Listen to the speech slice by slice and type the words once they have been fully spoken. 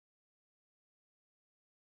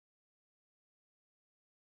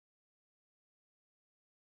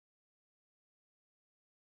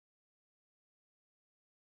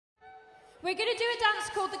We're going to do a dance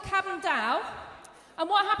called the Kabm. And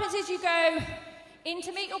what happens is you go in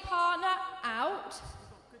to meet your partner, out.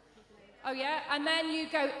 Oh yeah, and then you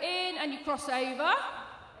go in and you cross over.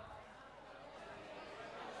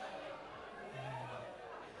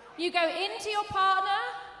 You go into your partner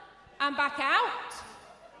and back out.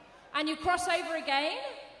 And you cross over again.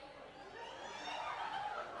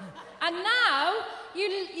 And now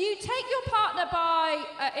you take your partner by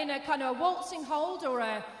in a kind of a waltzing hold or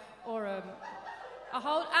a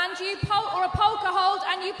hold, and you or a polka hold,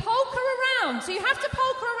 and you polka around. So you have to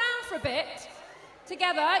polka around for a bit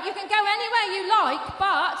together. You can go anywhere you like,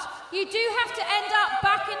 but you do have to end up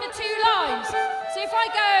back in the two lines. So if I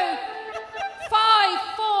go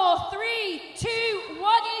 5, 4, 3, 2,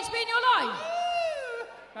 1, you need to be in your line.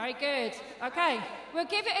 Very good. Okay, we'll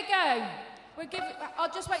give it a go.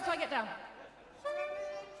 I'll just wait till I get down.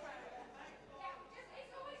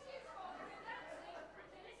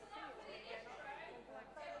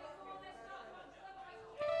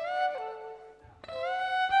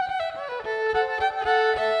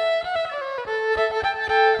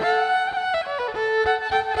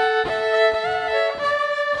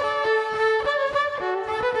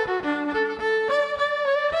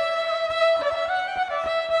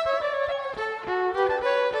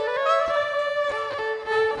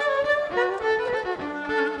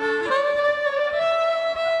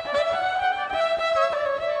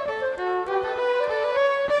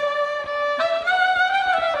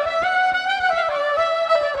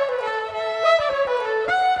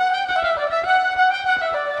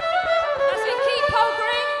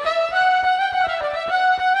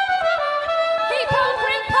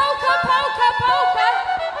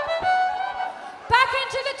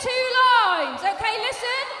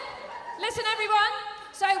 Listen, everyone.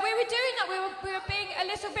 So we were doing that. We were being a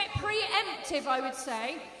little bit preemptive, I would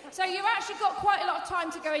say. So you've actually got quite a lot of time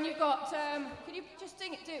to go in. You've got. Can you just do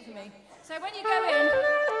it for me? So when you go in,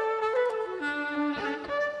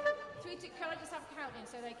 can I just have a count in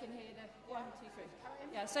so they can hear the 1, 2, 3?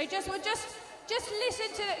 Yeah. So we'll just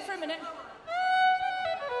listen to it for a minute.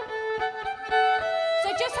 So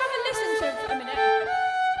just have a listen to it for a minute.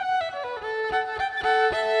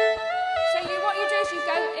 So what you do is you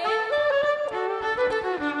go in.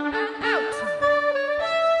 And out.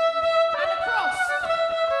 And across.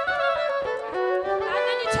 And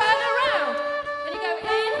then you turn around. Then you go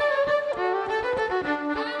in.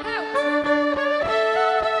 And out.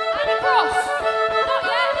 And across.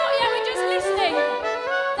 Not yet, we're just listening.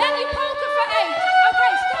 Then you polka for 8.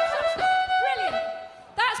 Okay, stop. Brilliant.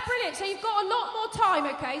 That's brilliant. So you've got a lot more time,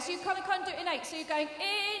 okay? So you kind of do it in 8. So you're going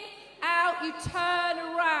in, out, you turn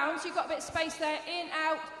around. So you've got a bit of space there. In,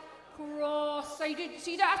 out. Cross, so you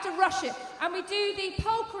don't have to rush it. And we do the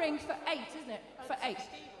polkering for 8, isn't it? For 8.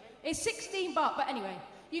 It's 16 but anyway.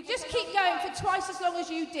 You just keep going for twice as long as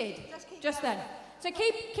you did just then. So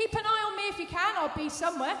keep an eye on me if you can. I'll be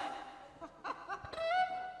somewhere.